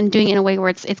engagement, and doing it in a way where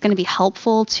it's going to be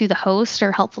helpful to the host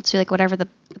or helpful to like whatever the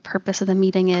purpose of the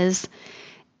meeting is.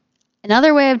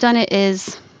 Another way I've done it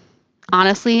is,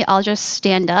 honestly, I'll just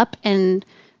stand up and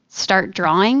start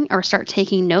drawing or start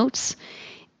taking notes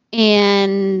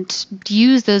and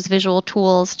use those visual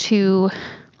tools to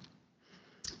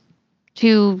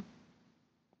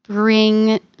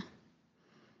bring,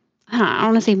 I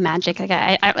don't want to say magic. Like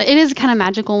it is kind of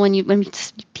magical when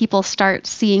people start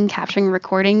capturing,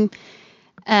 recording,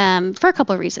 for a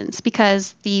couple of reasons.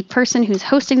 Because the person who's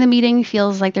hosting the meeting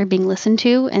feels like they're being listened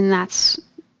to, and that's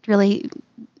really,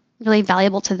 really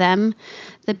valuable to them.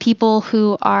 The people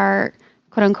who are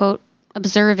quote unquote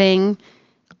observing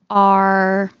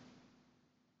are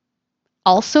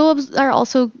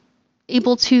also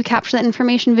able to capture that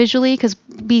information visually, because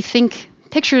we think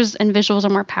pictures and visuals are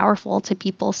more powerful to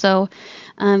people. So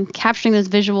capturing those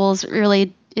visuals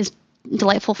really is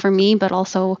delightful for me, but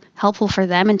also helpful for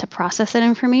them and to process that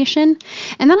information.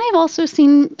 And then I've also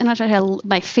seen, and which I had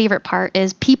my favorite part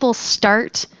is people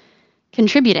start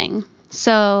contributing.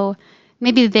 So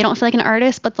maybe they don't feel like an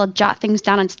artist, but they'll jot things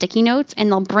down on sticky notes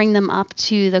and they'll bring them up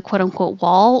to the quote unquote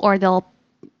wall, or they'll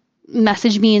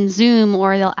message me in Zoom,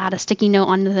 or they'll add a sticky note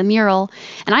onto the mural.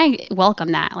 And I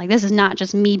welcome that. Like, this is not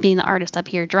just me being the artist up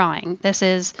here drawing. This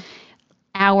is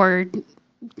our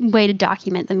way to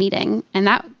document the meeting. And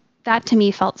that to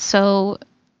me felt so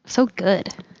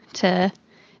good, to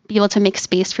be able to make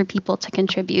space for people to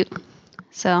contribute.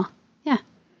 So yeah,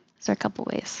 those are a couple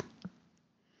ways.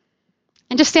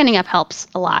 And just standing up helps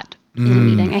a lot in a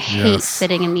meeting. I hate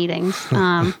sitting in meetings.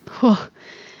 So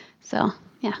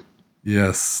yeah.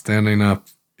 Yes, standing up,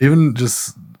 even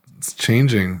just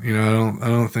changing. I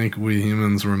don't think we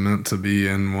humans were meant to be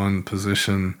in one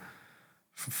position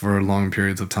for long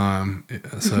periods of time.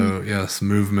 So yes,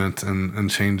 movement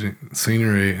and changing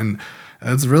scenery. And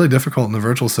it's really difficult in the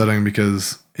virtual setting,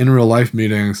 because in real life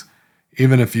meetings,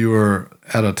 even if you were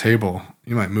at a table,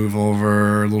 you might move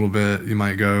over a little bit. You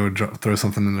might go throw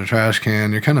something in the trash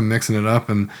can. You're kind of mixing it up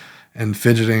and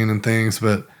fidgeting and things.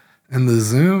 But in the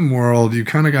Zoom world, you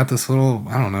kind of got this little,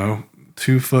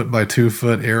 2 foot by 2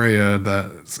 foot area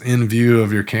that's in view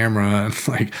of your camera.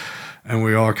 And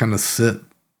we all kind of sit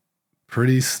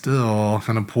pretty still,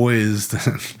 kind of poised,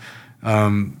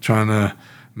 trying to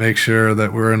make sure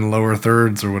that we're in lower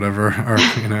thirds or whatever, or,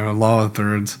 lower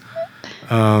thirds.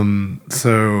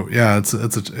 So yeah,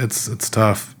 it's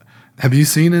tough. Have you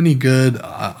seen any good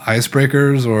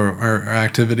icebreakers or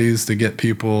activities to get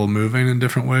people moving in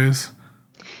different ways?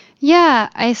 Yeah,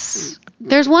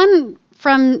 there's one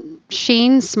from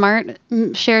Shane Smart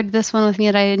shared this one with me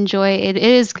that I enjoy. It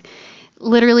is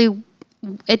literally,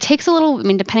 it takes a little,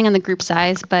 depending on the group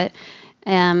size, but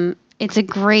it's a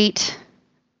great,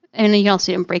 and you can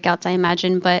also do it in breakouts, I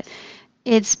imagine, but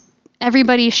it's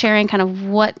everybody sharing kind of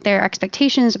what their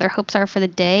expectations or their hopes are for the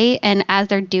day. And as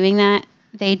they're doing that,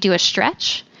 they do a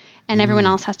stretch, and everyone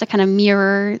else has to kind of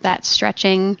mirror that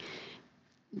stretching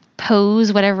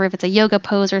pose, whatever, if it's a yoga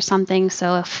pose or something.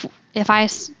 So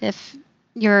if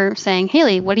you're saying,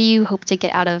 Haley, what do you hope to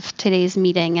get out of today's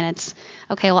meeting? And it's,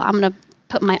 okay, well, I'm going to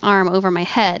put my arm over my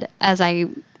head as I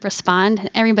respond, and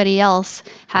everybody else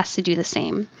has to do the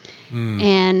same.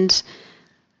 And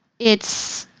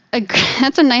that's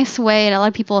a nice way. And a lot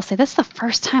of people will say, this is the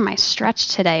first time I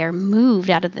stretched today or moved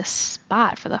out of this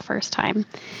spot for the first time.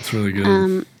 It's really good.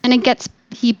 And it gets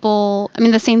people,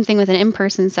 the same thing with an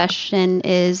in-person session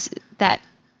is that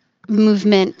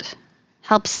movement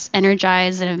helps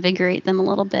energize and invigorate them a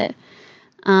little bit.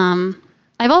 I've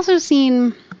also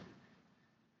seen,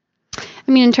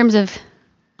 in terms of,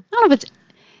 I don't know if it's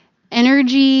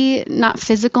energy, not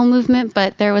physical movement,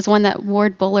 but there was one that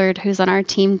Ward Bullard, who's on our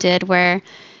team, did where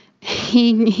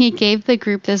he gave the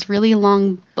group this really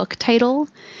long book title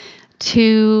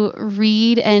to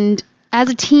read, and as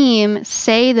a team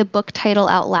say the book title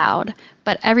out loud,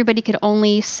 but everybody could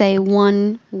only say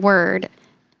one word,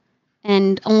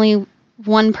 and only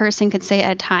one person could say it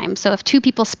at a time. So if 2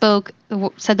 people said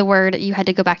the word, you had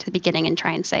to go back to the beginning and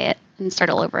try and say it and start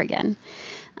all over again.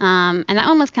 And that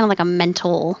one was kind of like a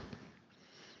mental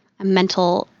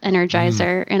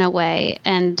energizer in a way,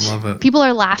 and people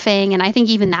are laughing, and I think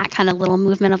even that kind of little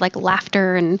movement of like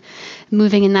laughter and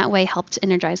moving in that way helped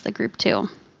energize the group too.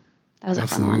 That was a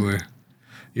fun one.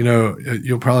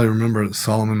 You'll probably remember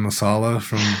Solomon Masala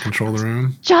from Control the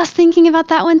Room. Just thinking about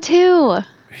that one too.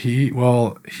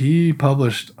 He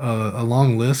published a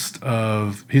long list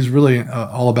of, he's really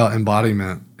all about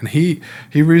embodiment. And he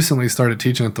recently started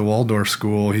teaching at the Waldorf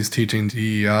School. He's teaching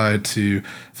DEI to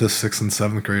the 6th and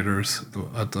 7th graders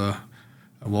at the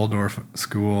Waldorf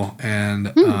School.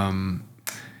 And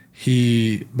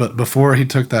but before he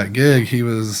took that gig, he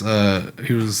was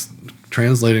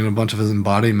translating a bunch of his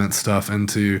embodiment stuff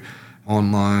into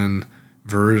online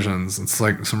versions. It's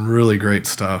like some really great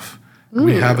stuff. Ooh.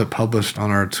 We have it published on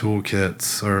our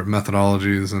toolkits or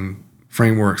methodologies and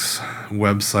frameworks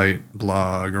website,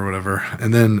 blog, or whatever.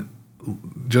 And then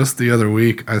just the other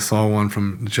week, I saw one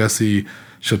from Jessie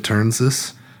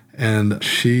Chaternsis, and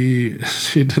she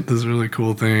did this really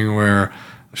cool thing where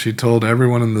she told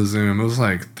everyone in the Zoom, it was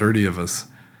like 30 of us,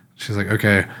 she's like,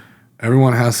 okay,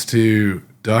 everyone has to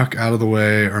duck out of the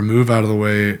way or move out of the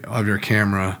way of your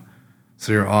camera.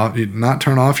 So you're off, not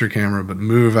turn off your camera, but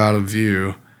move out of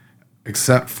view,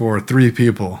 except for 3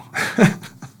 people.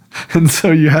 And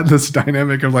so you had this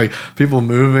dynamic of like people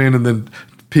moving and then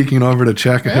peeking over to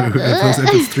check if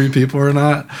it's three people or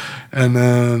not. And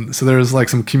then, so there was like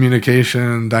some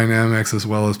communication dynamics as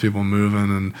well as people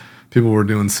moving, and people were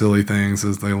doing silly things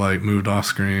as they like moved off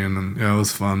screen. And yeah, it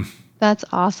was fun. That's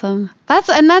awesome.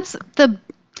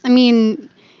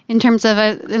 In terms of,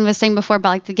 I was saying before about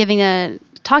like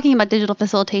talking about digital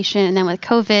facilitation, and then with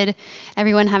COVID,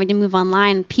 everyone having to move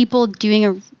online,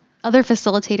 other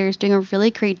facilitators doing a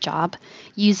really great job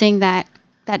using that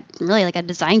really like a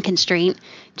design constraint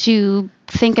to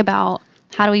think about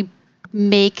how do we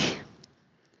make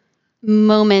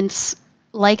moments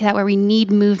like that where we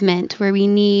need movement, where we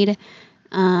need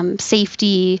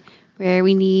safety, where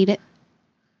we need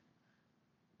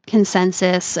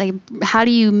consensus. Like, how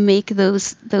do you make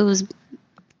those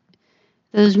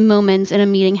moments in a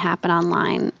meeting happen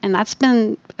online? And that's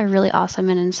been a really awesome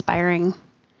and inspiring,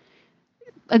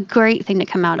 a great thing to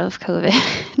come out of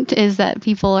COVID is that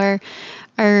people are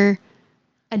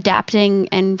adapting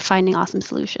and finding awesome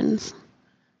solutions.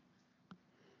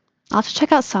 I'll have to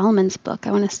check out Solomon's book.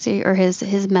 I want to see, or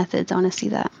his methods. I want to see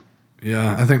that.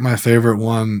 Yeah, I think my favorite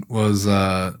one was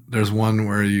there's one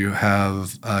where you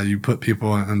have you put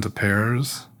people into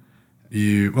pairs.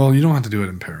 You don't have to do it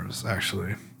in pairs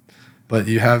actually, but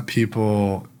you have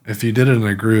people. If you did it in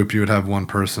a group, you would have one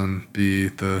person be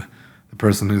the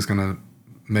person who's going to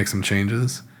make some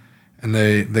changes, and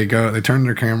they turn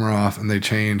their camera off and they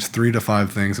change 3 to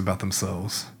 5 things about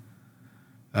themselves.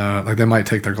 Like they might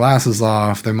take their glasses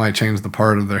off, they might change the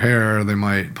part of their hair, they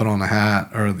might put on a hat,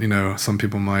 or some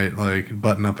people might like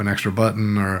button up an extra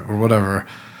button or whatever.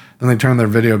 Then they turn their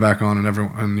video back on,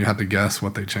 and you have to guess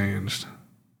what they changed.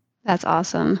 That's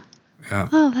awesome. Yeah.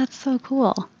 Oh, that's so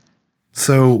cool.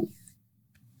 So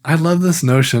I love this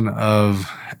notion of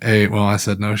I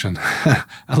said notion. I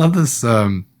love this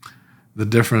the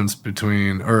difference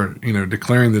between,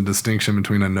 declaring the distinction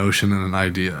between a notion and an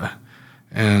idea.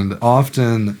 And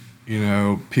often,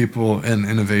 people in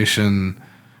innovation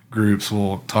groups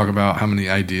will talk about how many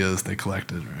ideas they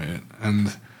collected, right?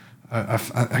 And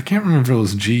I can't remember if it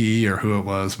was GE or who it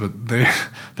was, but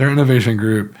their innovation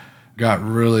group got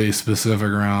really specific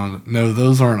around, no,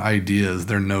 those aren't ideas,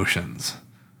 they're notions.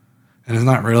 And it's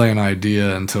not really an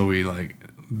idea until we like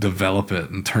develop it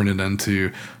and turn it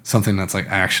into something that's like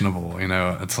actionable.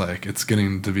 It's like it's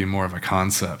getting to be more of a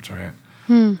concept, right?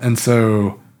 And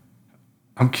so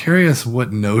I'm curious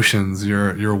what notions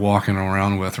you're walking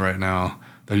around with right now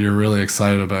that you're really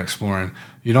excited about exploring.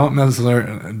 You don't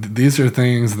necessarily, these are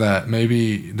things that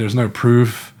maybe there's no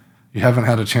proof, you haven't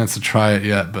had a chance to try it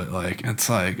yet, but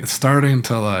it's starting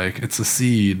to it's a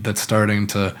seed that's starting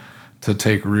to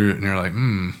take root, and you're like,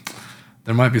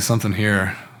 there might be something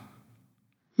here.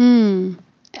 I mean,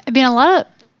 I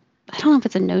don't know if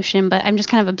it's a notion, but I'm just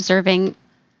kind of observing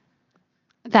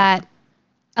that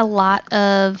a lot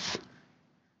of,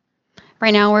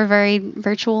 right now we're very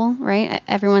virtual, right?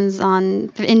 Everyone's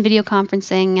in video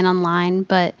conferencing and online,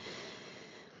 but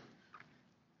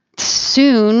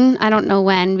soon, I don't know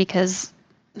when because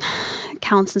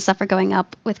counts and stuff are going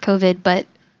up with COVID, but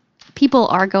people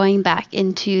are going back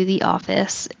into the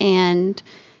office, and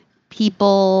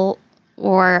people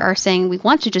are saying we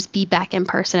want to just be back in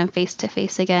person and face to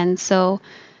face again. So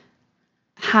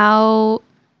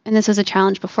and this was a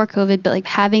challenge before COVID, but like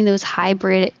having those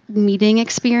hybrid meeting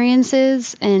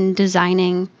experiences and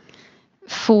designing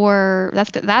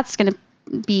that's going to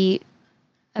be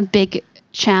a big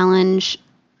challenge.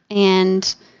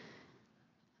 And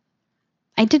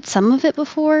I did some of it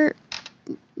before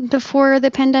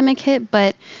the pandemic hit,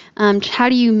 but how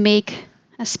do you make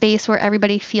a space where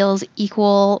everybody feels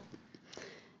equal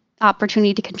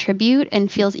opportunity to contribute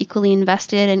and feels equally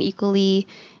invested and equally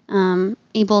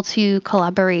able to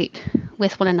collaborate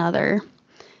with one another?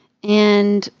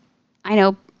 And I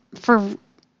know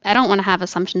I don't want to have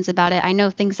assumptions about it. I know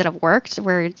things that have worked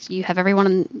where you have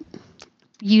everyone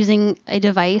using a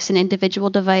device, an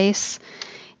individual device,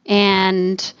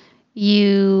 and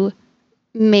you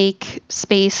make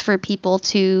space for people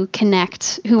to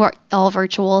connect who are all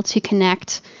virtual, to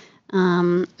connect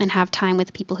and have time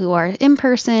with people who are in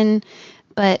person.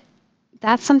 But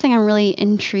that's something I'm really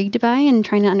intrigued by and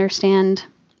trying to understand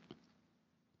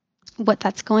what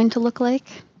that's going to look like.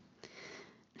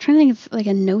 I'm trying to think of like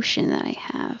a notion that I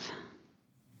have.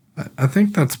 I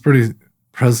think that's pretty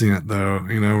prescient, though.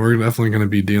 We're definitely going to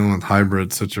be dealing with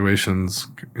hybrid situations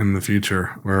in the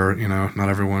future where, not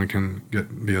everyone can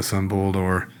be assembled,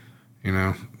 or,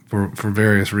 for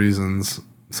various reasons.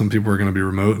 Some people are going to be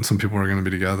remote and some people are going to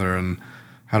be together. And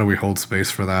how do we hold space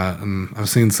for that? And I've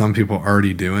seen some people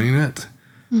already doing it.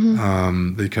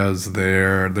 because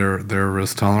their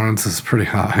risk tolerance is pretty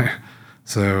high.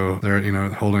 So they're,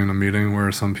 holding a meeting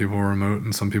where some people were remote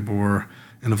and some people were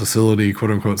in a facility, quote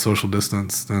unquote, social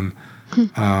distanced. And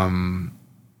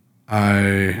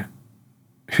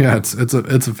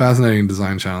it's a fascinating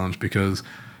design challenge, because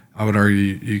I would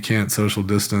argue you can't social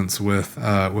distance with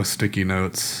sticky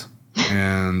notes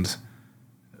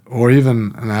or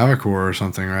even an AVICOR or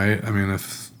something, right? I mean,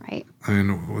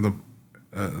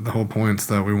 the whole point's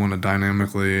that we want to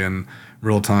dynamically and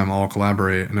real time all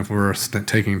collaborate, and if we're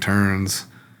taking turns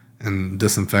and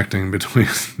disinfecting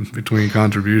between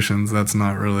contributions, that's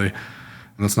not really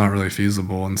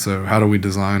feasible. And so, how do we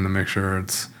design to make sure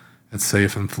it's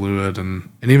safe and fluid, and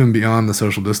even beyond the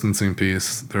social distancing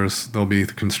piece, there'll be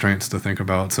constraints to think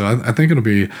about. So I think it'll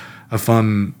be a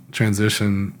fun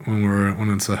transition when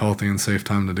it's a healthy and safe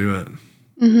time to do it.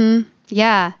 Mm-hmm.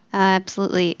 Yeah,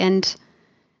 absolutely. And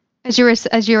as you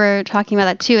were talking about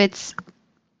that too,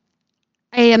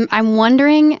 I'm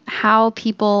wondering how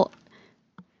people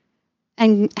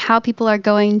are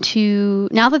going to,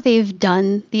 now that they've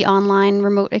done the online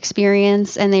remote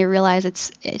experience and they realize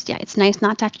it's nice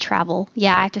not to have to travel.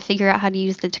 Yeah, I have to figure out how to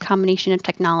use the combination of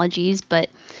technologies, but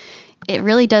it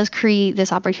really does create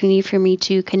this opportunity for me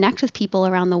to connect with people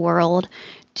around the world,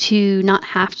 to not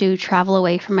have to travel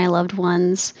away from my loved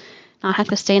ones, not have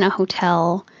to stay in a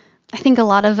hotel. I think a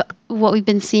lot of what we've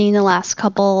been seeing the last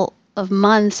couple of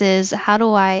months is how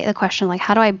do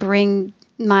I bring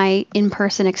my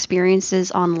in-person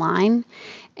experiences online?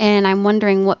 And I'm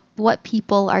wondering what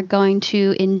people are going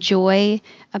to enjoy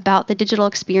about the digital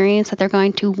experience that they're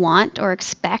going to want or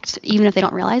expect, even if they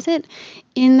don't realize it,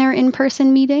 in their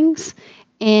in-person meetings.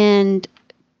 And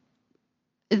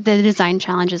the design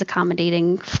challenge is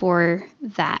accommodating for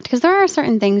that, because there are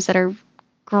certain things that are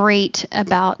great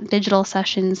about digital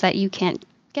sessions that you can't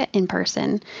get in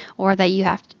person, or that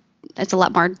it's a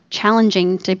lot more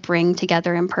challenging to bring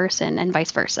together in person, and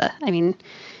vice versa. I mean,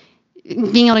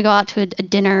 being able to go out to a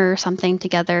dinner or something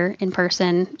together in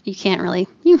person, you can't really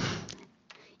do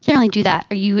that.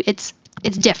 It's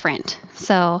different.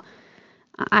 So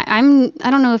I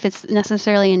don't know if it's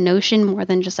necessarily a notion more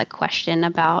than just a question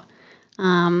about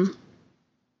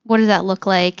what does that look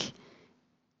like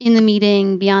in the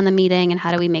meeting, beyond the meeting, and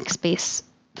how do we make space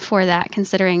for that,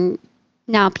 considering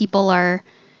now people are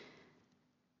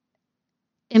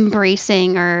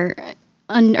embracing or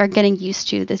getting used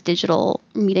to this digital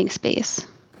meeting space.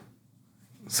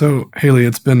 So, Haley,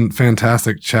 it's been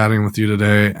fantastic chatting with you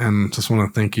today, and just want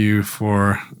to thank you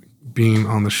for being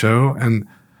on the show. And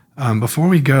before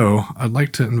we go, I'd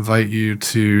like to invite you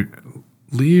to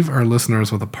leave our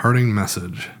listeners with a parting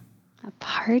message. A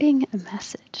parting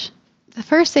message. The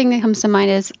first thing that comes to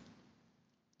mind is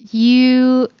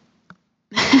you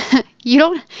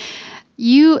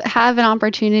have an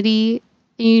opportunity,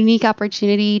 a unique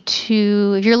opportunity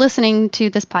to, if you're listening to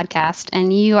this podcast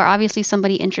and you are obviously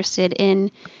somebody interested in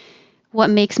what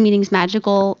makes meetings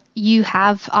magical, you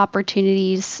have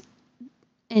opportunities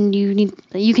and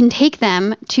you can take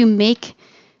them to make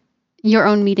your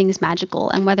own meetings magical.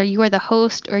 And whether you are the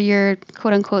host or you're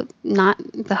quote unquote not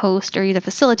the host, or you're the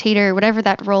facilitator, whatever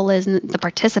that role is, and the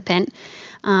participant,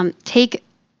 take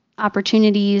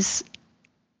opportunities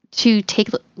to take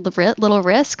little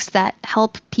risks that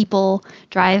help people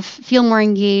feel more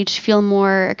engaged, feel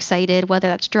more excited, whether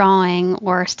that's drawing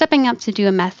or stepping up to do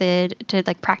a method, to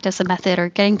practice a method, or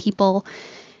getting people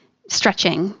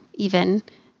stretching even,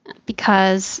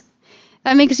 because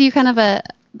that makes you kind of a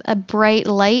bright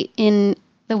light in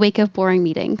the wake of boring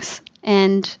meetings.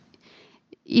 And,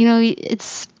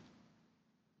 it's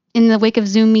in the wake of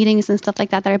Zoom meetings and stuff like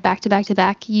that are back to back to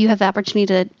back, you have the opportunity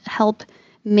to help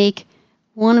make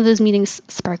one of those meetings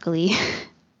sparkly.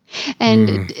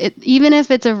 And even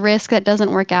if it's a risk that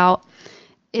doesn't work out,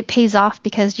 it pays off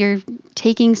because you're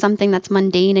taking something that's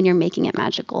mundane and you're making it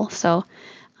magical. So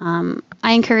I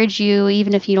encourage you,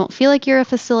 even if you don't feel like you're a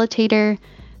facilitator,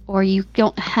 or you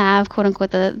don't have quote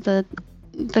unquote the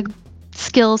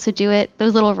skills to do it,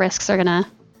 those little risks are gonna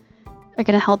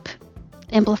help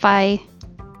amplify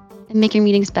and make your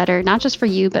meetings better, not just for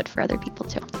you, but for other people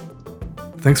too.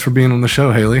 Thanks for being on the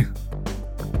show, Haley.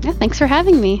 Yeah, thanks for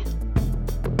having me.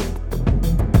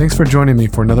 Thanks for joining me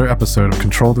for another episode of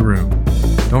Control the Room.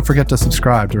 Don't forget to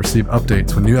subscribe to receive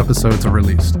updates when new episodes are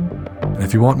released. And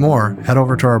if you want more, head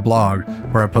over to our blog,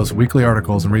 where I post weekly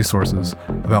articles and resources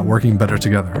about working better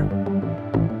together.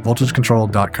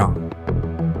 VoltageControl.com.